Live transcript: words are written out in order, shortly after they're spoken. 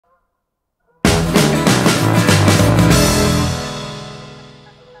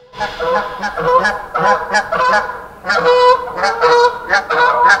Today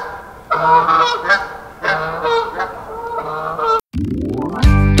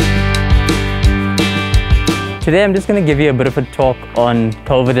I'm just going to give you a bit of a talk on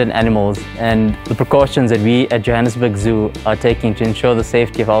COVID and animals and the precautions that we at Johannesburg Zoo are taking to ensure the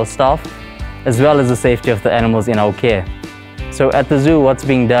safety of our staff as well as the safety of the animals in our care. So at the zoo, what's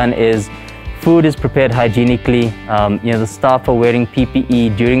being done is food is prepared hygienically. The staff are wearing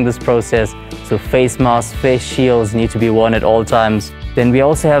PPE during this process, so face masks, face shields need to be worn at all times. Then we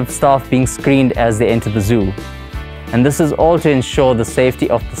also have staff being screened as they enter the zoo. And this is all to ensure the safety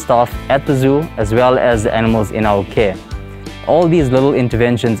of the staff at the zoo as well as the animals in our care. All these little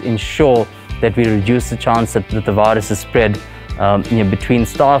interventions ensure that we reduce the chance that the virus is spread between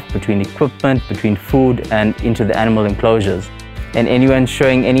staff, between equipment, between food and into the animal enclosures. And anyone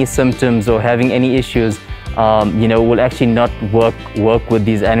showing any symptoms or having any issues will actually not work with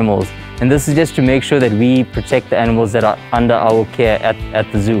these animals. And this is just to make sure that we protect the animals that are under our care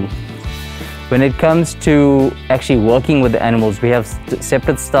at the zoo. When it comes to actually working with the animals, we have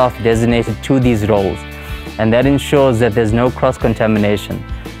separate staff designated to these roles, and that ensures that there's no cross-contamination.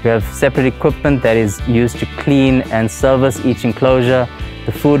 We have separate equipment that is used to clean and service each enclosure.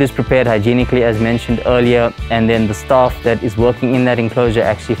 The food is prepared hygienically as mentioned earlier, and then the staff that is working in that enclosure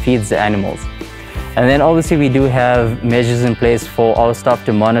actually feeds the animals. And then obviously we do have measures in place for our staff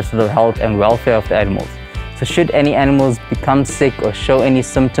to monitor the health and welfare of the animals. So should any animals become sick or show any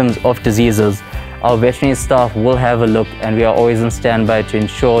symptoms of diseases, our veterinary staff will have a look, and we are always on standby to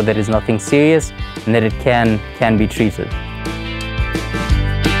ensure that it's nothing serious and that it can be treated.